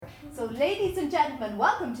So ladies and gentlemen,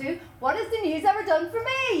 welcome to What Has the News Ever Done For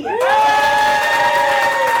Me?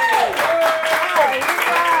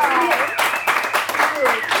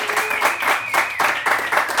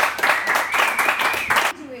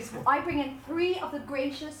 I bring in three of the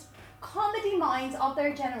greatest comedy minds of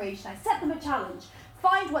their generation. I set them a challenge.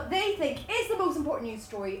 Find what they think is the most important news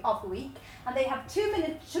story of the week, and they have 2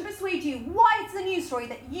 minutes to persuade you why it's the news story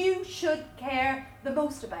that you should care the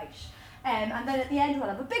most about. And then at the end we'll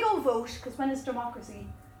have a big old vote, because when has democracy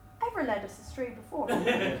ever led us astray before?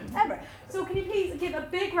 Ever. So can you please give a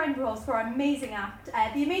big round of applause for our amazing act,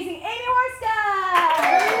 the amazing Amy Howerska!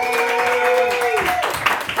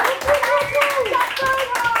 Jack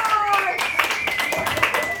Bernhardt!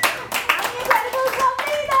 And the incredible Tom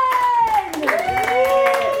Neenan!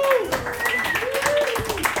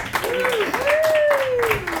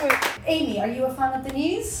 Amy, are you a fan of the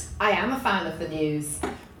news? I am a fan of the news.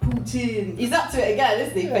 Putin. He's up to it again,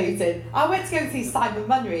 isn't he, Putin? I went to go see Simon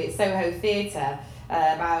Munnery at Soho Theatre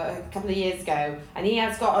about a couple of years ago, and he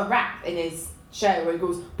has got a rap in his show where he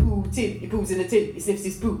goes, Putin, he poos in a tin, he sniffs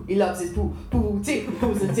his poo, he loves his poo, Putin, he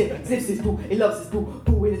poos in a tin, he sniffs his poo, he loves his poo,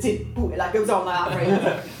 poo in a tin, poo, it like goes on like that for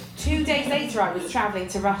him. 2 days later I was travelling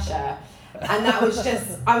to Russia, and that was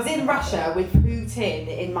just, I was in Russia with Putin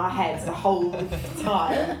in my head the whole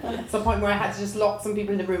time. To the point where I had to just lock some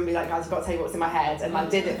people in the room and be like, guys, I've got to tell you what's in my head. And I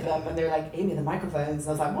did it for them, and they were like, Amy, the microphones. And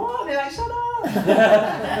I was like, what? And they're like, shut up.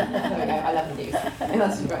 There we go, I love the news. And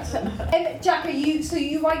that's your question. Jack, so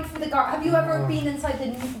you write for The Guardian. Have you ever been inside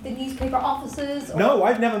the newspaper offices? Or? No,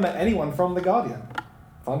 I've never met anyone from The Guardian.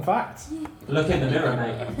 Fun fact. Look in the mirror,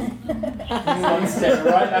 mate. One step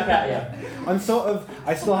right back at you. I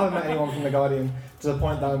still haven't met anyone from The Guardian to the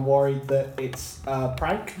point that I'm worried that it's a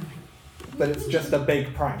prank, that it's just a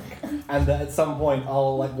big prank, and that at some point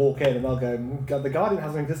I'll walk in and I'll go, God, The Guardian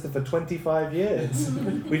hasn't existed for 25 years.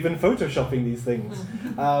 We've been photoshopping these things.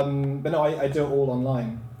 But no, I do it all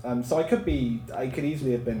online. So I could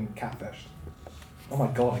easily have been catfished. Oh my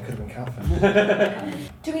God, I could have been catfished.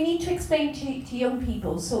 Do we need to explain to young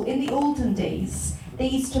people? So in the olden days, they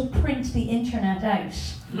used to print the internet out.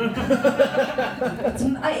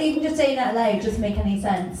 I even just saying that loud doesn't make any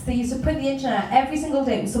sense. They used to print the internet every single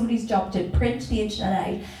day. It was somebody's job to print the internet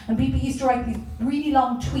out, and people used to write these really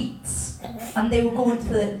long tweets, and they would go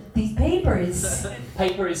into these papers.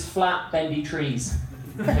 Paper is flat, bendy trees.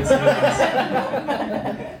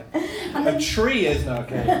 And a tree is not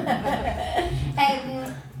okay.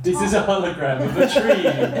 This is a hologram of a tree.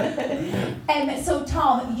 So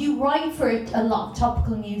Tom, you write for a lot of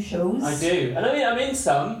topical news shows. I do. And I'm in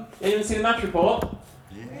some. Anyone see the Match Report?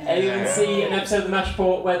 Yeah. Anyone see an episode of the Match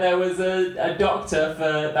Report where there was a doctor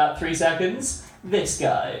for about 3 seconds? This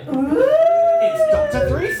guy. Ooh. It's Dr.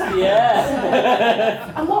 3 Seconds.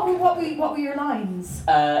 Yeah. And what were your lines?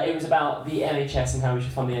 It was about the NHS and how we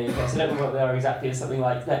should fund the NHS. I don't know what they are exactly. It's something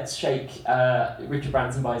like, let's shake Richard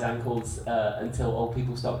Branson by his ankles until old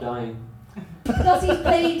people stop dying. Because he's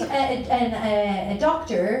played a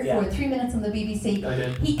doctor for 3 minutes on the BBC. I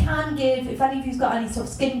did. He can give, if any of you's got any sort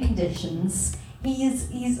of skin conditions,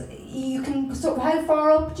 you can sort of, how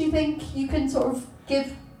far up do you think you can sort of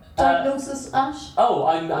give diagnosis at? Oh,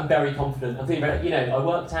 I'm very confident. I'm feeling very, I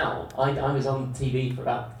worked out. I was on TV for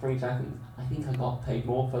about 3 seconds. I think I got paid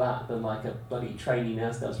more for that than like a bloody trainee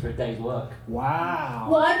nurse does for a day's work. Wow.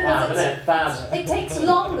 Why? Because it takes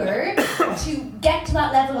longer to get to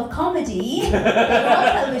that level of comedy than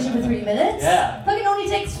on television for 3 minutes. Yeah. Like it only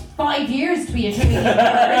takes 5 years to be a trainee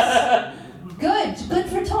nurse. Good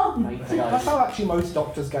for Tom. That's how actually most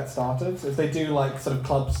doctors get started, is they do sort of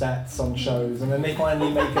club sets on shows, and then they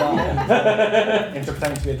finally make it up into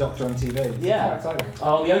pretending to be a doctor on TV. Yeah. It's quite exciting.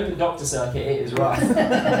 Oh, the open doctor circuit, it is rough.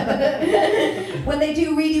 When they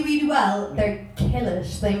do really, really well, they're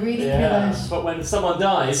killish. They really killish. But when someone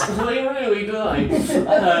dies, they really die.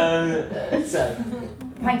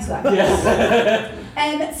 Thanks for that. Yeah.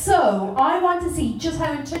 So, I want to see just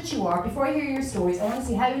how in touch you are. Before I hear your stories, I want to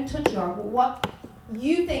see how in touch you are with what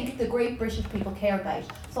you think the great British people care about.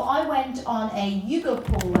 So I went on a YouGov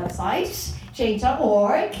poll website,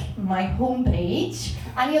 change.org, my homepage.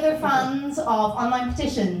 Any other fans of online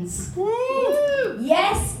petitions? Woo!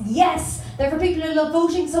 Yes! They're for people who love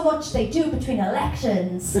voting so much they do it between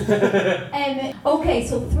elections. Okay,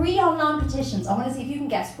 so 3 online petitions. I want to see if you can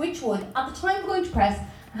guess which one, at the time we're going to press,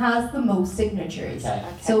 has the most signatures. Okay.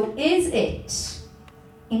 So is it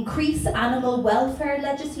increase animal welfare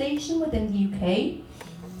legislation within the UK?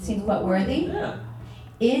 Seems quite worthy. Yeah.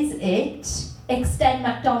 Is it extend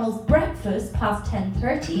McDonald's breakfast past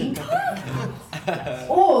 10:30?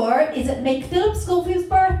 Or is it make Philip Schofield's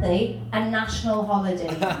birthday a national holiday?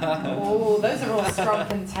 Oh, those are all strong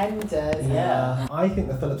contenders. Yeah. I think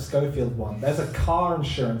the Philip Schofield one, there's a car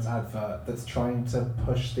insurance advert that's trying to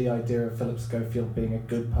push the idea of Philip Schofield being a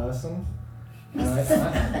good person. And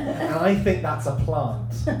I think that's a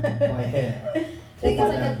plant by him. Like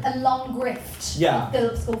it's like a long grift. Yeah.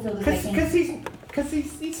 Philip Schofield is making. Because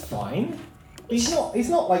he's fine. He's not. He's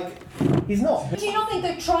not. Do you not think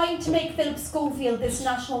they're trying to make Philip Schofield this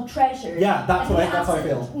national treasure? Yeah, that's And how I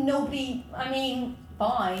feel. Nobody. I mean,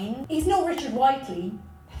 fine. He's no Richard Whiteley.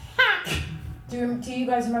 Do you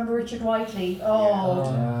guys remember Richard Whiteley? Oh,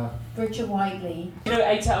 Yeah. Richard Whiteley. You know,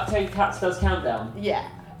 8 out of 10 Cats does Countdown. Yeah.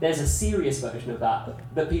 There's a serious version of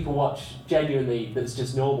that people watch genuinely that's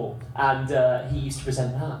just normal, and he used to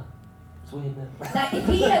present that. It's weird, isn't it? Now, if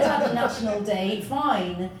he had a national day,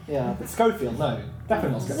 fine. Yeah, but Schofield, no.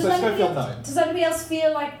 Definitely not Schofield. So Schofield, no. Does anybody else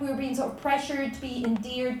feel like we were being sort of pressured to be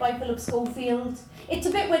endeared by Philip Schofield? It's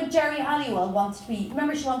a bit when Jerry Halliwell wanted to be,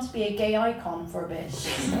 remember she wanted to be a gay icon for a bit.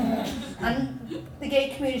 And the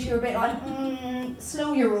gay community were a bit like,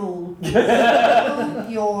 slow your roll. Slow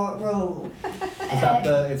your roll. Is that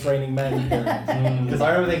the It's Raining Men period? Because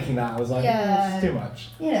I remember thinking that, I was like, Yeah. it's too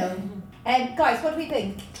much. You know. Guys, what do we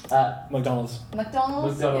think? McDonald's.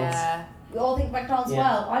 McDonald's? Yeah. We all think McDonald's. Yeah.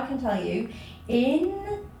 Well, I can tell you, in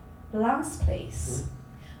last place,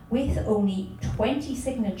 with only 20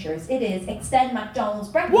 signatures, it is extend McDonald's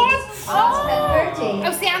breakfast past 10:30. Oh,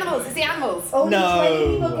 it's the animals. It's the animals. Only No.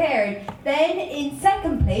 20 people cared. Then in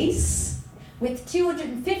second place, with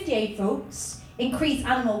 258 votes, increase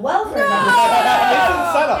animal welfare.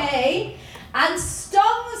 Okay. And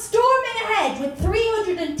storming ahead with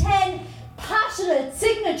 310 passionate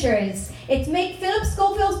signatures. It's make Philip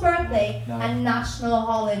Schofield's birthday a national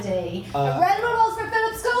holiday. A round of applause for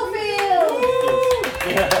Philip Schofield!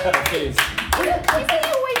 Yeah, please. Isn't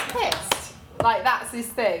he always pissed? Like, that's his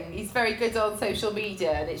thing. He's very good on social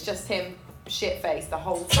media, and it's just him shit-faced the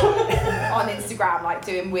whole time on Instagram, like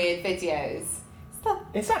doing weird videos.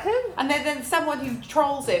 Is that him? And then someone who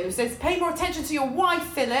trolls him who says, "Pay more attention to your wife,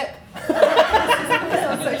 Philip."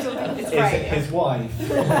 On social media. It's Is great. it his wife?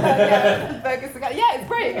 Yeah, it's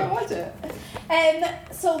great. Go watch it.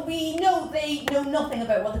 So we know they know nothing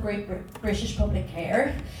about what the great British public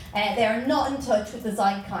care. They are not in touch with the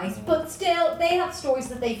zeitgeist, but still they have stories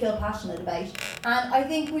that they feel passionate about. And I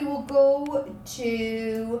think we will go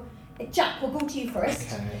to Jack. We'll go to you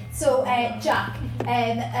first. Okay. So Jack,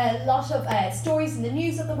 a lot of stories in the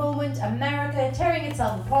news at the moment. America tearing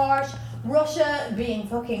itself apart. Russia being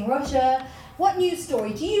fucking Russia. What news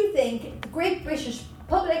story do you think the great British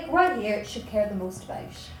public right here should care the most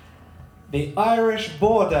about? The Irish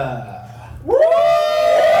border. Woo!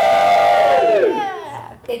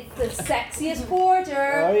 Yeah. It's the sexiest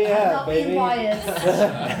border. Oh yeah, I'm not baby. being biased.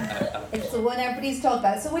 It's the one everybody's talking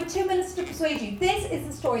about. So with 2 minutes to persuade you, this is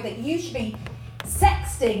the story that you should be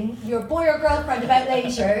sexting your boy or girlfriend about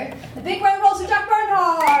later. The big round of applause for Jack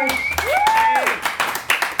Bernhardt.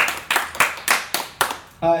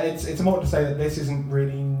 It's important to say that this isn't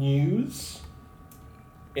really news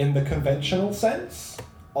in the conventional sense,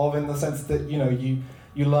 in the sense that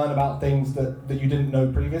you learn about things that you didn't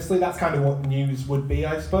know previously. That's kind of what news would be,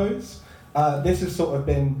 I suppose. This has sort of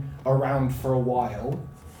been around for a while,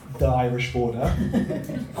 the Irish border,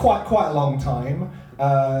 quite a long time.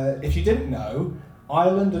 If you didn't know,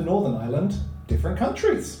 Ireland and Northern Ireland, different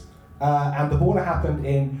countries, and the border happened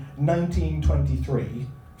in 1923.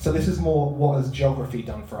 So this is more what has geography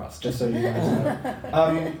done for us, just so you guys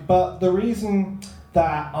know. But the reason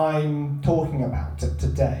that I'm talking about it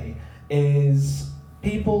today is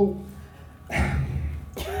people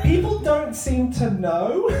don't seem to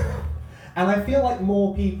know, and I feel like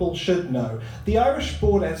more people should know. The Irish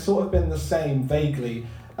border has sort of been the same, vaguely.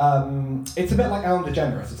 It's a bit like Ellen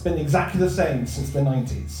DeGeneres. It's been exactly the same since the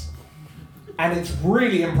 90s. And it's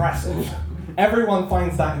really impressive. Everyone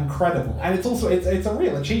finds that incredible. And it's also, it's a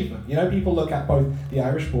real achievement. People look at both the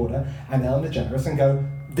Irish border and Ellen DeGeneres and go,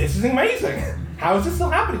 this is amazing. How is this still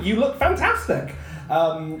happening? You look fantastic.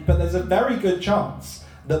 But there's a very good chance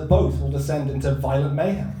that both will descend into violent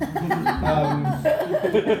mayhem.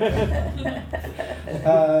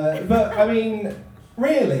 But I mean,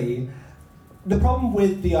 really, the problem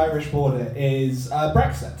with the Irish border is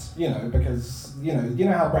Brexit. Because you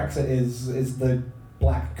know how Brexit is the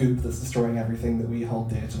black goop that's destroying everything that we hold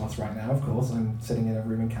dear to us right now. Of course, I'm sitting in a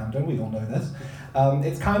room in Camden. We all know this.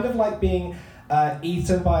 It's kind of like being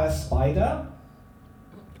eaten by a spider.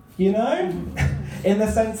 In the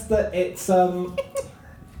sense that it's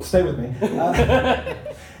stay with me.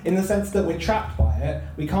 in the sense that we're trapped by it,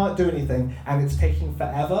 we can't do anything, and it's taking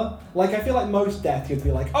forever. Like, I feel like most death you'd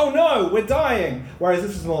be like, oh no, we're dying! Whereas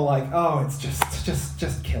this is more like, oh, it's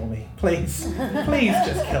just kill me. Please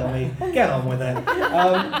just kill me. Get on with it.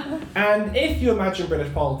 And if you imagine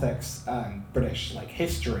British politics, British like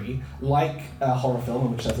history, like a horror film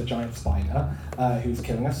in which there's a giant spider who's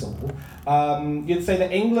killing us all, you'd say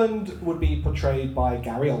that England would be portrayed by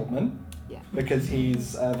Gary Oldman, because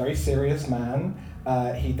he's a very serious man.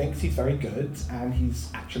 He thinks he's very good, and he's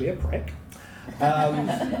actually a prick.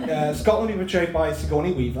 Scotland would be portrayed by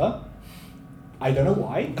Sigourney Weaver. I don't know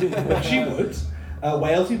why, but she would.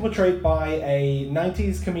 Wales would be portrayed by a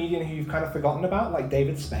 90s comedian who you've kind of forgotten about, like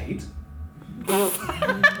David Spade.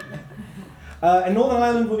 And Northern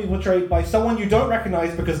Ireland will be portrayed by someone you don't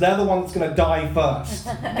recognise because they're the one that's going to die first.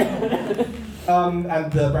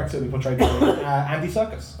 And Brexit will be portrayed by Andy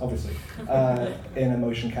Serkis, obviously, in a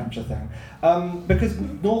motion capture thing. Because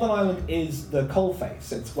Northern Ireland is the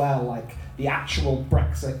coalface. It's where like the actual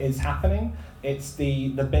Brexit is happening. It's the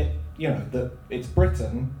bit, it's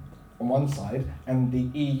Britain on one side and the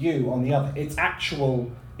EU on the other. It's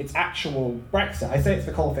actual Brexit. I say it's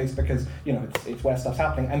the coalface because it's where stuff's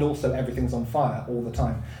happening, and also everything's on fire all the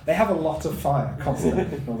time. They have a lot of fire constantly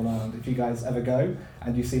in Northern Ireland. If you guys ever go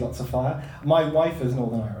and you see lots of fire, my wife is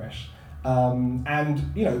Northern Irish,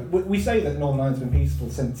 and we say that Northern Ireland's been peaceful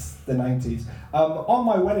since the 90s. On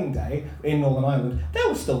my wedding day in Northern Ireland, there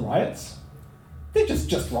were still riots. They're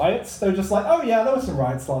just riots. They were just like, oh yeah, there were some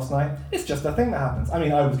riots last night. It's just a thing that happens. I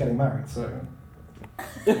mean, I was getting married, so.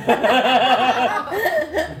 Cut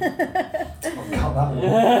that one.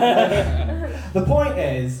 The point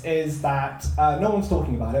is that no one's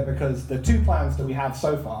talking about it because the two plans that we have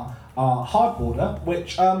so far are hard border,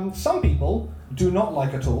 which some people do not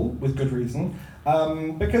like at all, with good reason,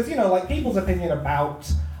 because people's opinion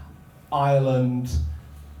about Ireland,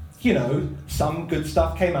 some good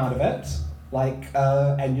stuff came out of it, like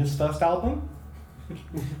Enya's first album,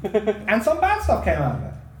 and some bad stuff came out of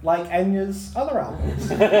it, like Enya's other albums.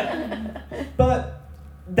 But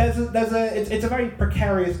it's a very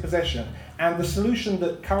precarious position, and the solution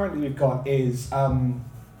that currently we've got is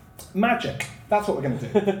magic. That's what we're going to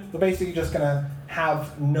do. We're basically just going to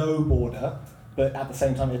have no border, but at the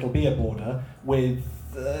same time it'll be a border with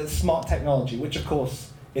smart technology, which of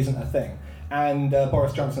course isn't a thing. And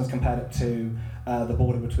Boris Johnson's compared it to the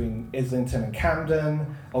border between Islington and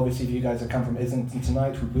Camden. Obviously, if you guys have come from Islington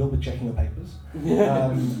tonight, we will be checking your papers.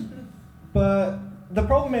 But the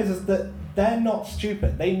problem is that they're not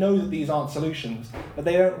stupid. They know that these aren't solutions, but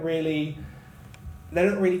they don't really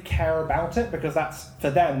care about it, because for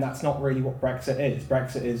them that's not really what Brexit is.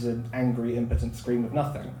 Brexit is an angry, impotent scream of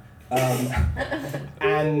nothing.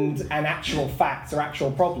 And actual facts or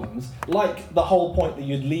actual problems, like the whole point that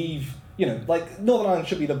you'd leave. Northern Ireland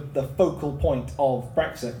should be the focal point of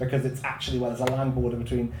Brexit, because it's actually where there's a land border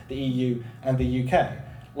between the EU and the UK.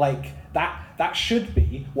 That should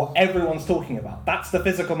be what everyone's talking about. That's the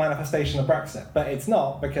physical manifestation of Brexit, but it's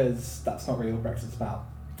not, because that's not really what Brexit's about.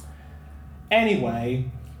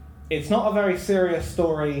 Anyway, it's not a very serious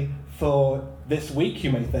story for this week,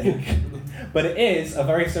 you may think, but it is a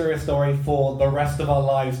very serious story for the rest of our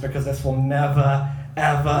lives, because this will never,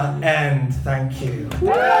 ever end. Thank you.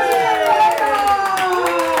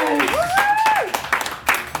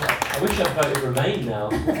 I wish I voted Remain now.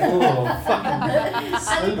 Oh,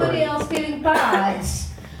 fucking Anybody else feeling bad?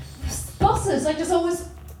 Buses, I just always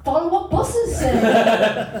follow what buses say.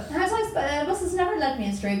 Buses never led me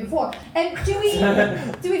astray before. Do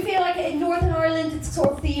we feel like in Northern Ireland it's sort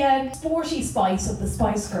of the sporty Spice of the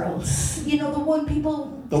Spice Girls? The one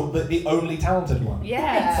people... The only talented one.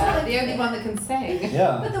 Yeah, the only one that can sing.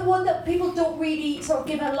 Yeah. But the one that people don't really sort of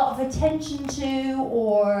give a lot of attention to,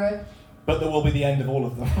 or... But there will be the end of all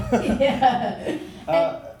of them.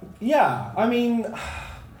 Yeah. I mean,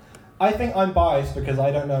 I think I'm biased because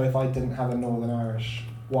I don't know if I didn't have a Northern Irish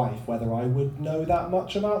wife whether I would know that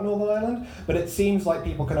much about Northern Ireland. But it seems like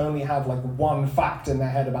people can only have one fact in their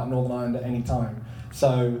head about Northern Ireland at any time.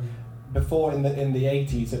 So before in the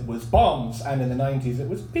 80s it was bombs, and in the 90s it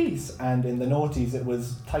was peace, and in the noughties it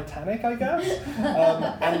was Titanic, I guess.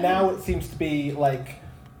 And now it seems to be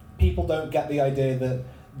people don't get the idea that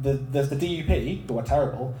there's the DUP, who are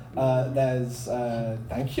terrible, there's,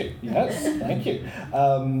 thank you, yes, thank you,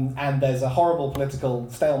 and there's a horrible political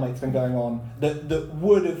stalemate that's been going on that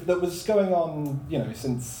was going on,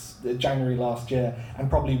 since January last year, and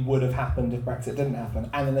probably would have happened if Brexit didn't happen.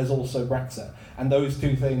 And then there's also Brexit, and those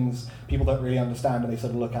two things people don't really understand, and they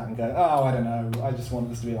sort of look at and go, oh, I don't know, I just want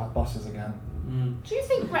this to be about buses again. Do you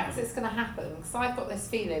think Brexit's going to happen? Because I've got this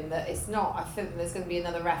feeling that it's not. I think there's going to be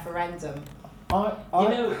another referendum.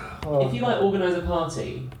 If you like organise a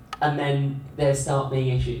party and then there start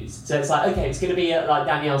being issues, so it's like, okay, it's going to be at like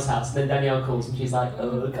Danielle's house, and then Danielle calls and she's like,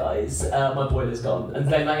 oh guys, my boiler's gone, and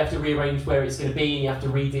then like, you have to rearrange where it's going to be and you have to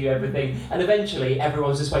redo everything, and eventually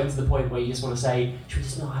everyone's just waiting to the point where you just want to say, should we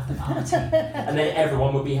just not have the party, and then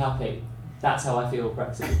everyone would be happy. That's how I feel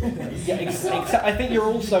Brexit. Yeah, except I think you're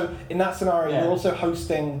also, in that scenario, you're also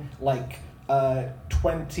hosting like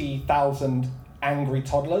 20,000 angry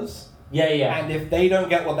toddlers. Yeah. And if they don't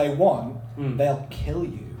get what they want, they'll kill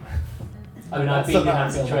you. I mean, I've been in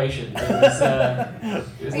that situation.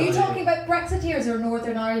 Are you talking about Brexiteers or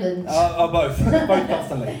Northern Ireland? Both. Both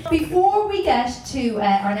constantly. Before we get to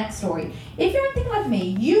our next story, if you're anything like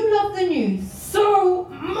me, you love the news so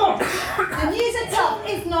much. The news itself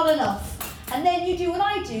is not enough. And then you do what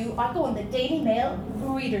I do, I go on the Daily Mail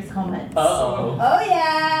readers' comments. Uh-oh. Oh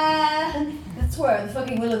yeah! That's where the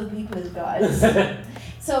fucking will of the people is, guys.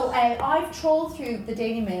 So I've trolled through the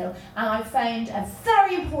Daily Mail and I found a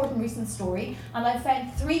very important recent story, and I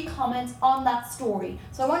found 3 comments on that story.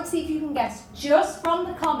 So I want to see if you can guess, just from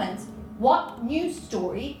the comments, what news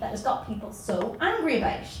story that has got people so angry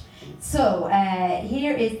about. So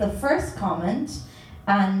here is the first comment,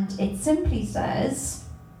 and it simply says,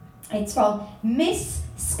 it's from Miss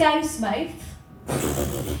Scousmouth,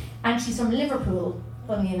 and she's from Liverpool,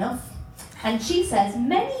 funnily enough. And she says,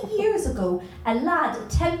 many years ago, a lad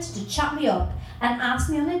attempted to chat me up and asked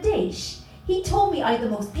me on a date. He told me I had the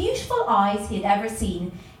most beautiful eyes he had ever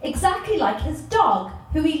seen, exactly like his dog,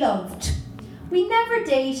 who he loved. We never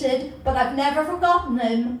dated, but I've never forgotten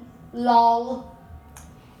him. Lol.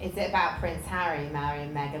 Is it about Prince Harry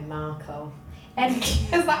marrying Meghan Markle?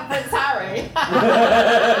 Is that Prince Harry?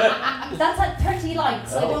 That's at 30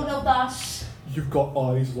 likes, I don't know that. You've got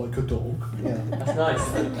eyes like a dog. Yeah. That's nice.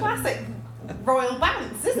 Classic royal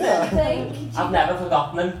bounce, isn't I it? think. I've never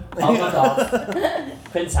forgotten him. Oh my god.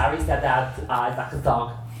 Prince Harry said that eyes like a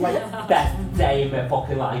dog. Like, best day of my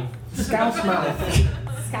fucking life. Scouse-mouth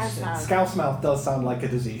does sound like a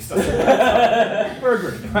disease, doesn't it? We're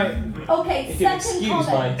agreed, right? Okay, If you second excuse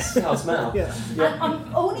comment. my scouse mouth. Yeah. And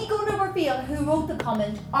I'm only going to reveal who wrote the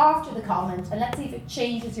comment after the comment, and let's see if it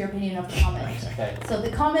changes your opinion of the comment. Okay. So the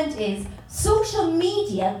comment is, social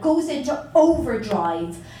media goes into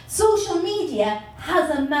overdrive. Social media has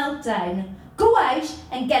a meltdown. Go out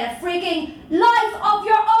and get a frigging life of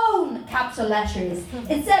your own, capital letters,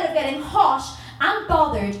 instead of getting hot and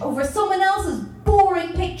bothered over someone else's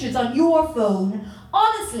boring pictures on your phone.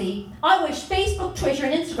 Honestly, I wish Facebook, Twitter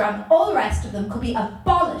and Instagram and all the rest of them could be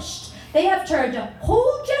abolished. They have turned a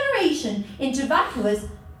whole generation into vacuous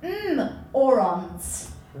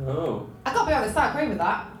orons. Oh. I gotta be honest, I agree with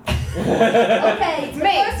that. Okay, the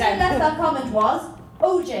Me, person who then. left that comment was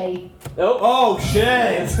OJ. Oh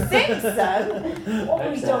shit! Think so? What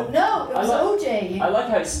we don't know, it was OJ. I like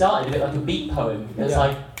how it started a bit like a beat poem. It's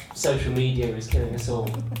like, social media is killing us all.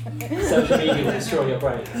 Social media will destroy your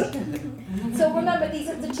brains. So remember, these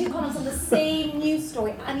are the 2 comments on the same news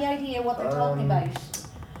story. Any idea what they're talking about?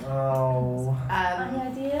 Oh. Any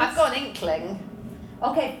ideas? I've got an inkling.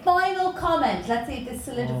 Okay, final comment. Let's see if this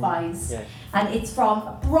solidifies. Yeah. And it's from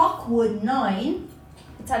Brockwood9.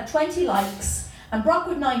 It's had 20 likes. And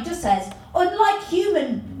Brockwood9 just says, unlike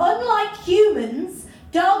humans,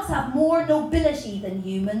 dogs have more nobility than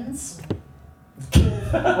humans.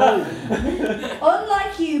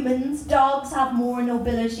 Unlike humans, dogs have more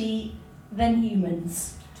nobility than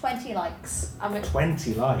humans. 20 likes.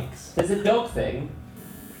 20 likes. There's a dog thing.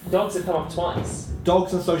 Dogs have come up twice.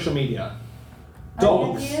 Dogs and social media.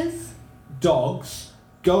 Any ideas? Dogs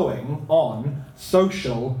going on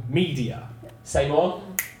social media. Say more.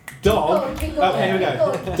 Dog. Keep going, Okay, here we keep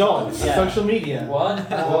go. going. Dogs. Yeah. Social media. What?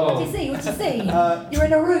 What do you see? What do you see? You're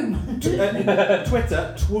in a room.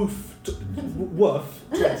 Twitter. Woof.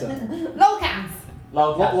 Twitter. Lolcats.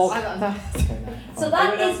 Lolcats. I don't know. So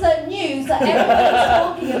that is the news that everybody's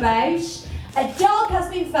talking about. A dog has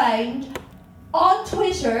been found on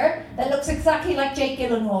Twitter that looks exactly like Jake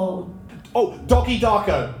Gyllenhaal. Oh, Doggy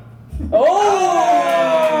Darko.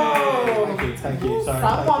 Oh! Thank you. Sorry.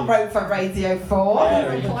 Someone wrote for Radio 4.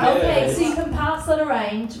 Very good. Okay, so you can pass that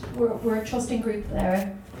around. We're a trusting group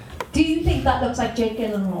there. Do you think that looks like Jake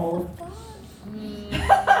Gyllenhaal?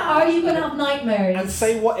 Are you going to have nightmares? And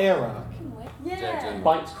say what era. Yeah.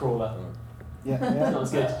 Bite crawler. Yeah. It's not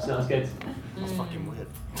as good. It's not as good. That's fucking weird.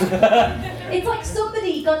 It's like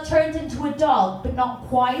somebody got turned into a dog, but not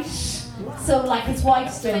quite. So like his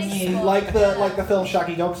wife still knew. Like the film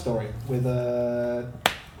Shaggy Dog Story with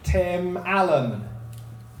Tim Allen.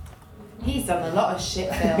 He's done a lot of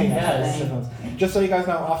shit films. Yes. Just so you guys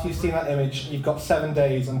know, after you've seen that image, you've got 7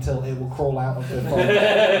 days until it will crawl out of the phone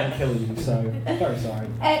and kill you. So, very sorry.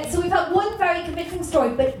 So we've had one very convincing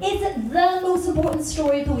story, but is it the most important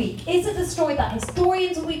story of the week? Is it the story that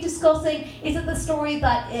historians will be discussing? Is it the story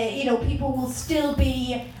that people will still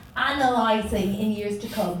be analysing in years to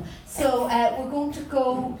come? So we're going to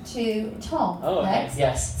go to Tom next.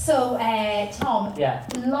 Yes. So Tom, Yeah.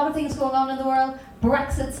 a lot of things going on in the world.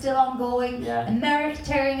 Brexit's still ongoing. Yeah. America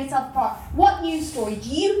tearing itself apart. What news story do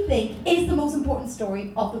you think is the most important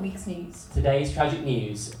story of the week's news? Today's tragic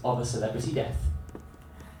news of a celebrity death.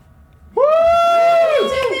 Woo! 2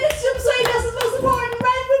 minutes to persuade us is most important.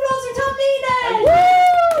 Round of applause for Tom Neenan!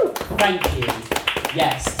 Woo! Thank you.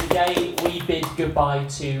 Yes, today we bid goodbye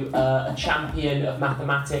to a champion of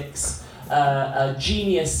mathematics, a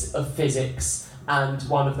genius of physics, and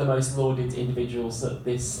one of the most lauded individuals that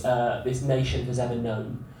this nation has ever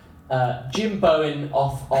known. Jim Bowen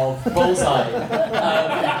off of Bullseye.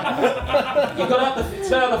 You've got to have to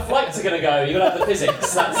know how the flights are going to go. You've got to have the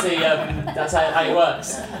physics. That's how it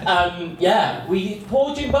works.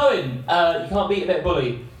 Poor Jim Bowen. You can't beat a bit of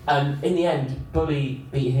bully. And in the end, Bully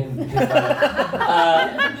beat him.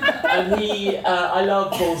 I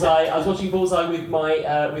love Bullseye. I was watching Bullseye with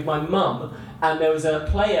my mum, and there was a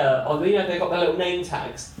player on. They got their little name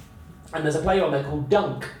tags, and there's a player on there called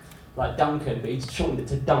Dunk, like Duncan, but he shortened it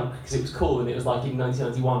to Dunk because it was cool, and it was like in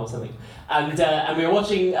 1991 or something. And we were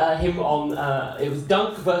watching him on. It was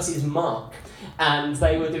Dunk versus Mark. And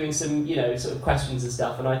they were doing some, sort of questions and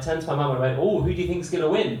stuff. And I turned to my mum and I went, "Oh, who do you think's going to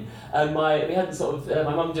win?" And my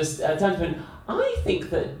mum just turned to me and went, "I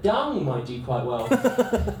think that Dung might do quite well."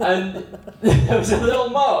 And there was a little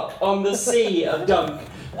mark on the C of Dunk.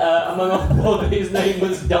 And my mum thought that his name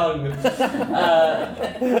was Dung. And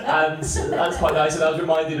that's quite nice. And I was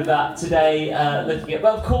reminded of that today, looking at.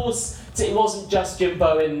 But of course, it wasn't just Jim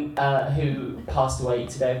Bowen who passed away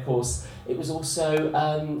today. Of course, it was also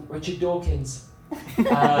Richard Dawkins.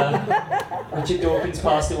 Richard Dawkins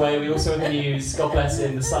passed away. We also in the news. God bless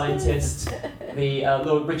him, the scientist, the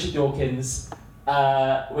Lord Richard Dawkins.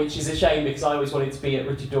 Which is a shame because I always wanted to be at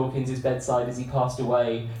Richard Dawkins' bedside as he passed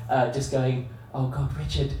away, just going, "Oh God,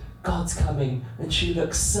 Richard, God's coming," and she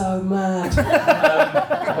looks so mad.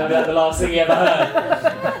 Maybe that's the last thing he ever heard.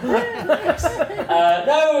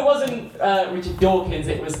 No, it wasn't Richard Dawkins.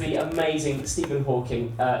 It was the amazing Stephen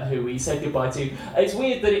Hawking, who we said goodbye to. It's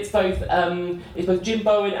weird that it's both Jim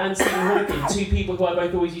Bowen and Stephen Hawking, two people who I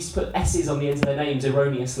both always used to put S's on the end of their names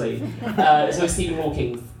erroneously. So Stephen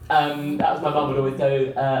Hawking. That was my mum would always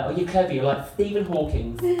go, "Oh, you're clever, you're like Stephen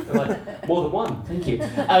Hawking." I'm like, "More than one, thank you."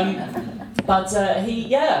 But he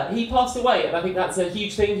passed away, and I think that's a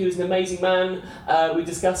huge thing. He was an amazing man. We're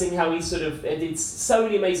discussing how he sort of did so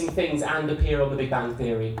many amazing things and appear on The Big Bang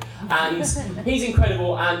Theory. And he's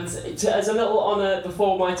incredible, and as a little honour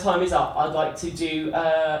before my time is up, I'd like to do,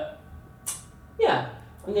 I'm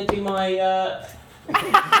going to do my...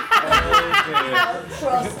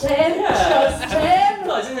 Trust him. Trust him.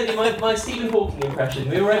 Guys, I'm going to do my Stephen Hawking impression.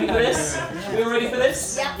 We all ready for this? We all ready for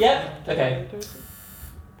this? Yeah. Yep. Okay.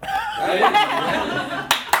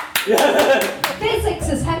 Physics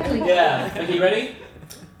is heckling. Yeah. Okay, you ready?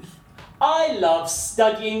 I love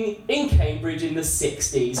studying in Cambridge in the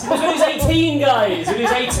 60s. It was when he was 18, guys. When he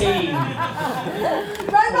was 18. Round of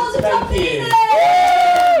applause for Tom Thank you.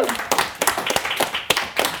 Neenan.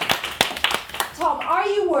 Tom, are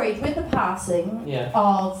you worried with the passing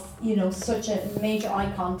of, such a major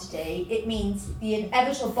icon today? It means the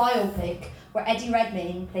inevitable biopic where Eddie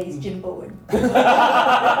Redmayne plays Jim Bowen.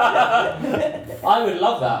 I would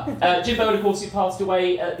love that. Jim Bowen, of course, who passed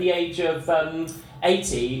away at the age of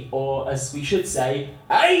 80, or as we should say,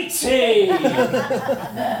 80!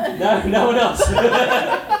 No one else. Do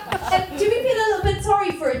we feel a little bit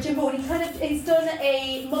sorry for Jim Bowen? He's done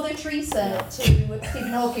a Mother Teresa to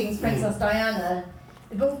Stephen Hawking's Princess Diana.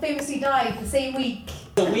 They both famously died the same week.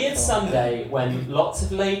 A weird Sunday when lots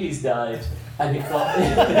of ladies died, and it got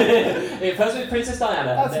it first with Princess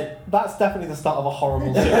Diana. That's definitely the start of a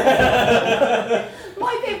horrible story.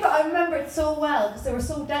 My favourite, I remember it so well because they were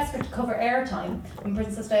so desperate to cover airtime when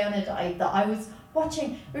Princess Diana died that I was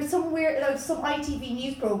watching. There was some some ITV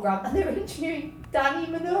news programme and they were interviewing Danny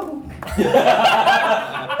Minogue.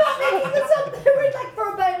 I'm not making this up. They were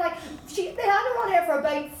they had her on air for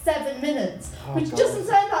about 7 minutes, which doesn't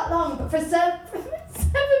sound that long, but for 7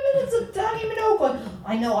 minutes of Danny Minogue going,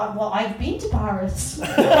 "I know, I've been to Paris."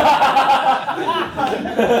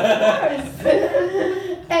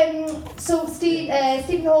 So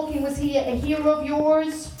Stephen Hawking, was he a hero of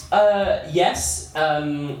yours? Yes.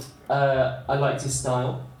 I liked his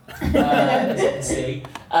style. as you can see.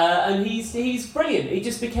 And he's brilliant. He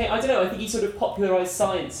just became, I don't know, I think he sort of popularised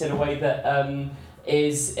science in a way that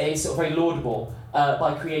is sort of very laudable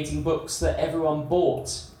by creating books that everyone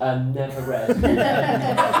bought and never read.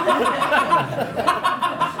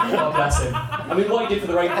 God bless him. I mean, what he did for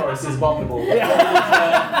the rainforest is abominable.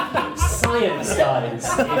 Science, guys,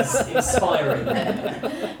 is inspiring.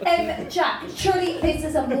 Jack, surely this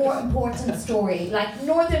is a more important story. Like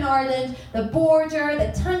Northern Ireland, the border,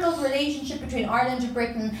 the tangled relationship between Ireland and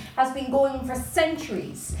Britain has been going for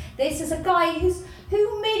centuries. This is a guy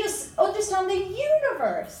who made us understand the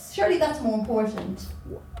universe. Surely that's more important.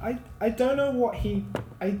 I don't know what he...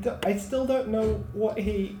 I still don't know what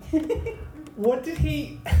he... What did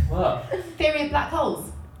he... What? Theory of black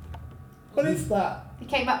holes. What is that? He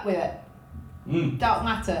came up with it. Dark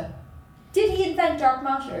matter. Did he invent dark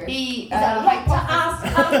matter? He Is that a lot to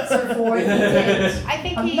answer for? He did. I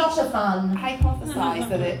think I'm he not a fan. hypothesised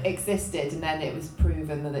that it existed, and then it was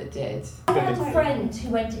proven that it did. I had a friend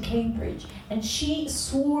who went to Cambridge, and she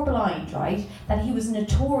swore blind, right, that he was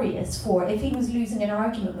notorious for, if he was losing an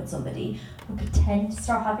argument with somebody, would pretend to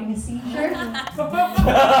start having a seizure. And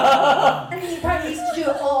he apparently used to do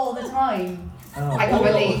it all the time. Oh, I can't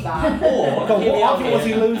believe that. Or, God, hear me what out argument was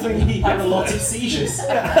he here. losing? He had a lot of seizures. Poor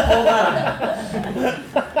man.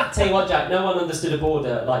 Tell you what, Jack, no one understood a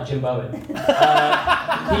border like Jim Bowen.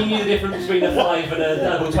 He knew the difference between a 5 and a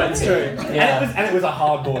double 20. True. Yeah. And it was a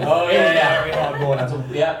hard border. Oh, yeah, It was yeah. a very hard border.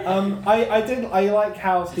 Yeah. I like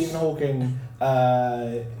how Stephen Hawking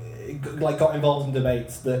got involved in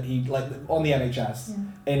debates that he on the NHS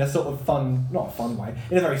in a sort of not a fun way,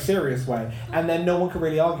 in a very serious way, and then no one could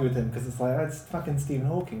really argue with him because it's like, that's fucking Stephen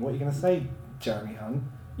Hawking. What are you going to say, Jeremy Hunt?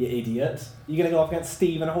 You idiot! You're going to go up against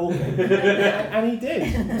Stephen Hawking, and he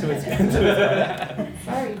did to his credit.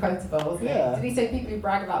 Very quotable, isn't Yeah. it? Did he say people who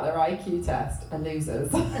brag about their IQ test are losers?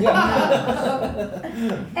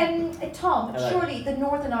 Tom, Hello. surely the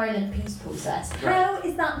Northern Ireland peace process, how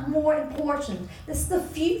is that more important? This is the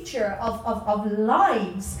future of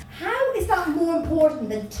lives. How is that more important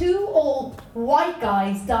than 2 old white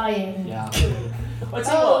guys dying? Yeah. I'll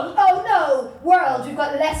tell you what. Oh no, world, we've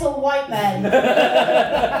got less old white men. I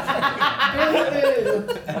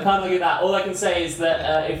can't argue that. All I can say is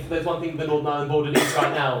that if there's one thing the Northern Ireland border needs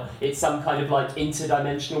right now, it's some kind of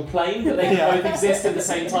interdimensional plane that they can both exist at the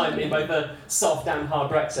same time in both a soft and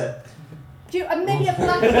hard Brexit. Maybe a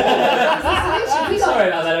black hole is the solution. Sorry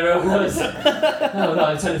about that, everyone. That was, oh no,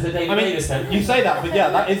 I turned into David Davis then. You say that, but yeah,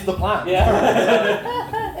 that is the plan.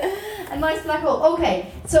 A nice black hole.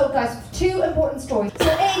 Okay, so guys, 2 important stories. So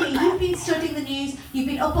Amy, you've been studying the news, you've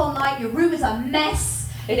been up all night, your room is a mess.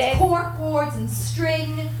 It's cork boards and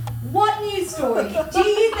string. What news story do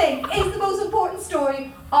you think is the most important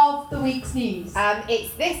story of the week's news?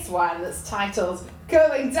 It's this one that's titled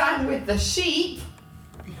 "Going Down with the Sheep."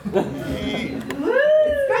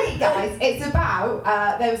 It's great, guys. It's about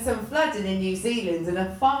there was some flooding in New Zealand, and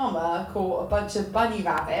a farmer caught a bunch of bunny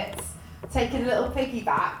rabbits taking a little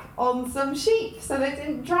piggyback on some sheep so they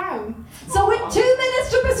didn't drown. So with 2 minutes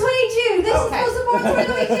to persuade you, this Okay. is the most important story of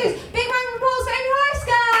the week's news. Big round of applause for Amy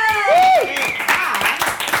Howerska!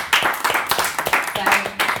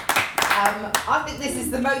 I think this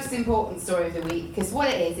is the most important story of the week because what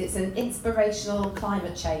it is, it's an inspirational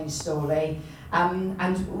climate change story, and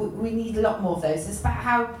we need a lot more of those. It's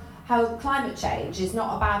about how climate change is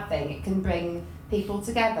not a bad thing. It can bring people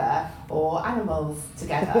together or animals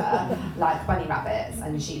together, like bunny rabbits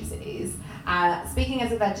and sheepsies. Speaking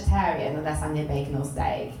as a vegetarian, unless I'm near bacon or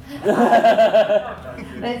steak,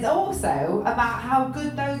 there's also about how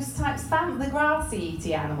good those types of the grassy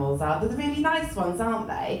eaty animals are. They're the really nice ones, aren't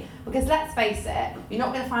they? Because let's face it, you're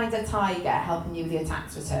not going to find a tiger helping you with your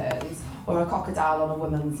tax returns or a crocodile on a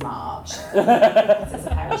women's march. It's a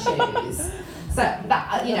pair of shoes. So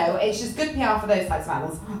that it's just good PR for those types of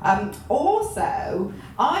animals. Also,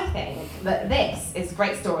 I think that this is a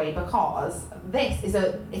great story because this is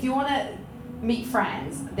if you want to meet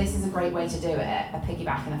friends, this is a great way to do it. A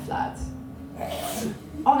piggyback in a flood.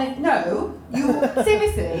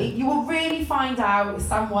 Seriously, you will really find out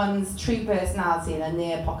someone's true personality in a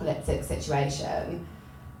near-apocalyptic situation.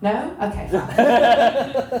 No? Okay, fine.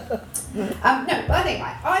 No, but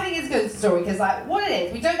I think it's a good story because what it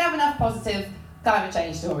is, we don't have enough positive climate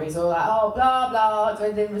change stories. We're like, oh, blah, blah,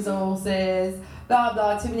 dwindling resources, blah,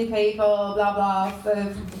 blah, too many people, blah, blah,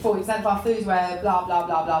 40% of our food's where, blah, blah,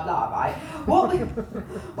 blah, blah, blah, right?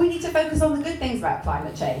 We need to focus on the good things about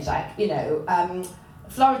climate change,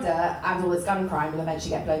 Florida and all its gun crime will eventually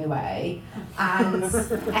get blown away, and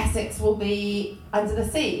Essex will be under the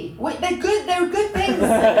sea. They're good things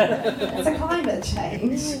to climate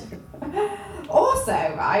change. Also,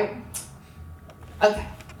 Also, right, okay.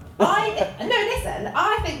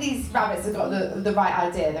 I think these rabbits have got the right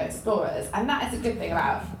idea, they're explorers, and that is a good thing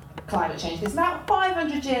about climate change. Because about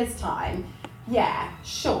 500 years' time, yeah,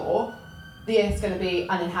 sure, the Earth's going to be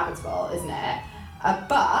uninhabitable, isn't it?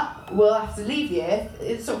 But we'll have to leave the Earth.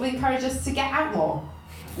 It sort of encourages us to get out more.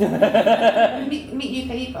 meet new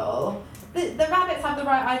people. The rabbits have the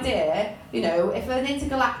right idea. You know, if an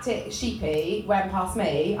intergalactic sheepy went past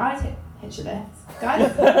me, I'd hitch a lift.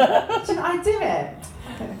 Guys, shouldn't I do it?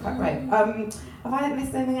 I don't know quite right. Have I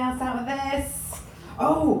missed anything else out of this?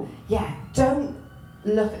 Oh, yeah, don't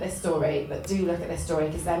look at this story, but do look at this story,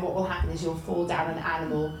 because then what will happen is you'll fall down an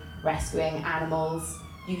animal rescuing animals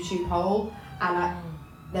YouTube hole, and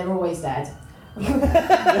they're always dead. Always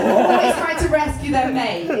trying to rescue their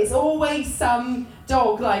mate. It's always some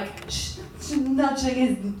dog nudging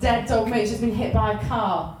his dead dog mate who's just been hit by a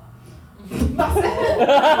car. That's it.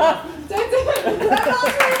 Don't do it.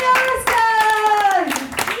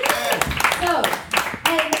 So,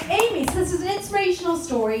 Amy, so this is an inspirational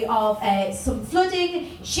story of some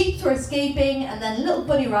flooding, sheep were escaping, and then little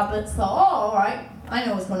bunny rabbits thought, oh, all right, I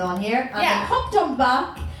know what's going on here. And they hopped on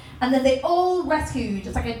back, and then they all rescued.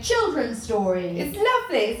 It's like a children's story. It's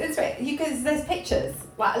lovely. It's because there's pictures.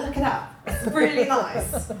 Like, look it up. It's really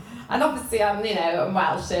nice. And obviously, I'm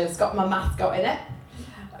Welsh, so it's got my mascot in it.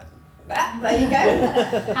 There you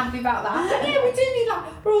go. Happy about that. And yeah, we do need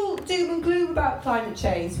we're all doom and gloom about climate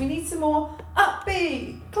change. We need some more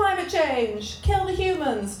upbeat climate change, kill the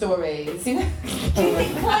humans stories. You know. Do you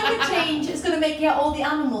think climate change is going to make all the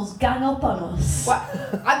animals gang up on us? Well,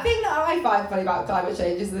 I think that I find funny about climate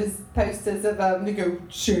change is there's posters of they go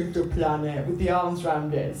save the planet with the arms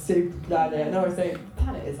around it, save the planet, and I always think the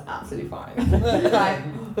planet is absolutely fine. Like,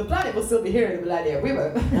 the planet will still be here in a millennium. We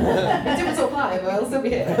won't. It's a different planet, but it'll still be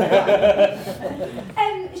here.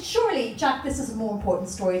 Surely, Jack, this is a more important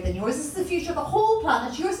story than yours. This is the future of the whole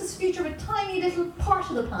planet. Yours is the future of a tiny little part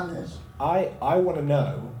of the planet. I want to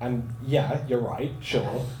know, and yeah, you're right,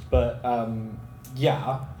 sure, but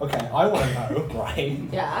yeah, okay, I want to know, right?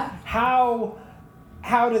 Yeah.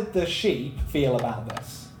 How did the sheep feel about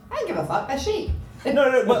this? I don't give a fuck. They're sheep.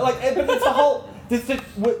 No, but it's the whole.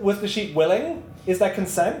 Was the sheep willing? Is there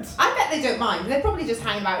consent? I bet they don't mind. They probably just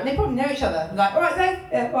hang about and they probably know each other. They're like, all right, Dave?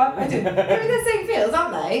 Yeah, all right, I do. They're in the same fields,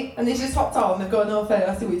 aren't they? And they just hopped on. They've gone, oh, fair,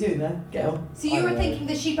 I see what you're doing then. Get on. So you were thinking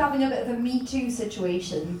the sheep having a bit of a Me Too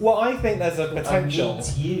situation? Well, I think there's a potential. I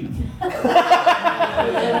meet you.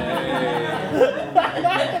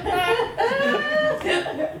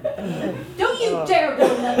 Don't you dare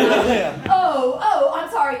go in that. Oh, I'm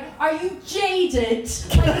sorry. Are you jaded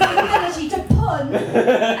by the ability to pun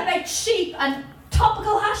about sheep and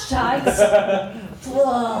topical hashtags?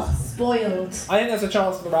 Ugh, spoiled. I think there's a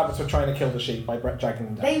chance that the rabbits were trying to kill the sheep by dragging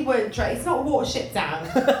them down. They weren't trying. It's not water ship down.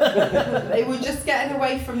 They were just getting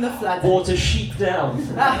away from the flood. Water sheep down.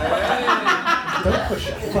 Don't push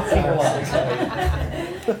it.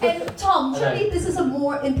 Tom, do you think this is a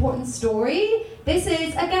more important story? This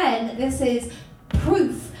is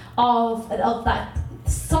proof of that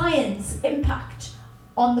science impact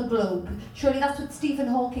on the globe. Surely that's what Stephen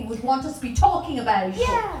Hawking would want us to be talking about.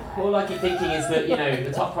 Yeah. All I keep thinking is that,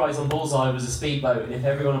 the top prize on Bullseye was a speedboat, and if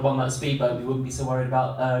everyone had won that speedboat, we wouldn't be so worried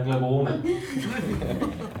about global warming.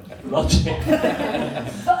 Logic.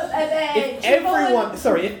 If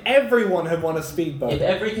everyone had won a speedboat. If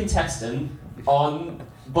every contestant on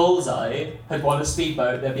Bullseye had won a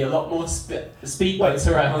speedboat, there'd be a lot more speedboats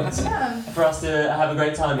around for us to have a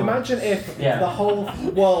great time. Imagine if the whole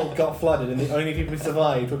world got flooded and the only people who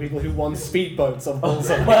survived were people who won speedboats on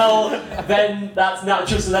Bullseye. Well, then that's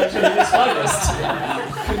natural selection at its finest.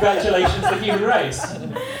 Congratulations, the human race.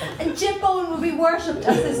 And Jim Bowen will be worshipped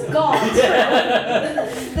as this god.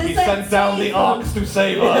 He sent down the arcs to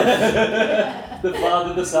save us. The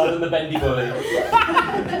Father, the Son, and the Bendy Bully.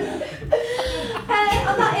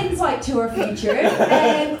 On that insight to our future,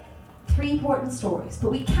 3 important stories, but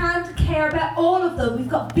we can't care about all of them. We've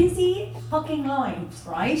got busy fucking lives,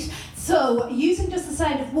 right? So, using just the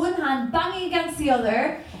sound of one hand banging against the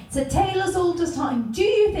other, it's a tale as old as time. Do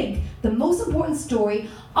you think the most important story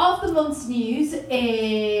of the month's news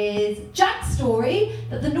is Jack's story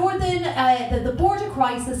that the border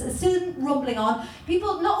crisis is still rumbling on?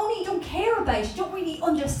 People not only don't care about it, don't really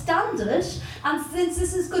understand it, and since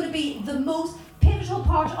this is going to be the most pivotal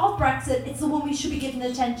part of Brexit, it's the one we should be giving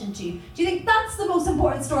attention to. Do you think that's the most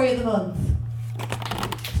important story of the month?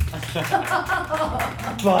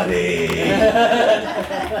 Buddy!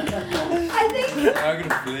 I think... I'm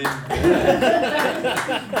gonna blame.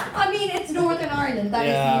 I mean, it's Northern Ireland, that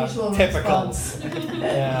is the usual typical. response.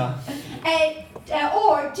 Yeah.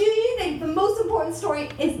 Or do you think the most important story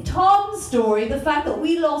is Tom's story, the fact that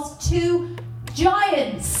we lost 2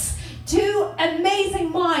 giants, 2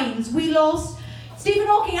 amazing minds? We lost Stephen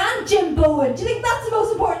Hawking and Jim Bowen. Do you think that's the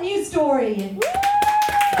most important news story?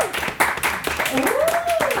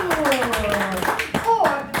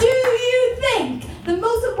 Or do you think the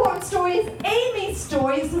most important story is Amy's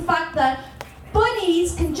story, is the fact that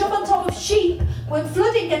bunnies can jump on top of sheep when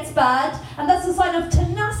flooding gets bad, and that's a sign of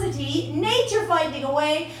tenacity, nature finding a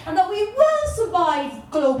way, and that we will survive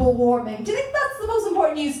global warming? Do you think that's the most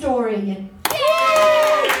important news story?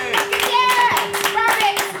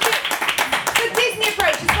 The Disney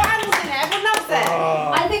approach is what animals in it. Everyone loves it.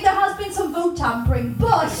 I think there has been some vote tampering, but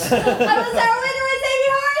our winner is Amy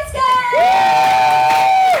Howerska!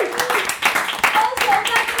 Also,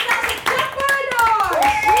 that's Jack Bernhardt!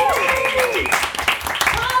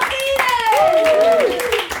 Tom Neenan!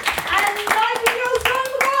 And 9-year-old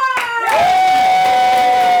Gráinne Maguire!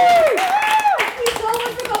 Thank you so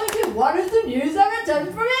much for coming to What Is the News Ever Done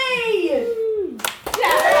For Me?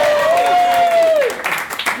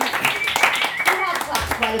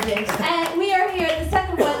 Quite a bit. We are here the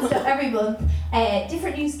second Wednesday of every month.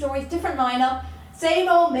 Different news stories, different lineup. Same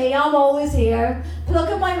old me, I'm always here.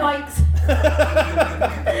 Plugging my mics.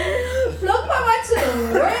 Plug my mics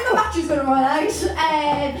in. Where the battery's going to run out.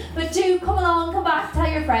 But do come along, come back, tell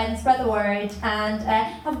your friends, spread the word, and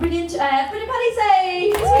have a brilliant Paddy's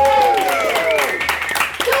Day.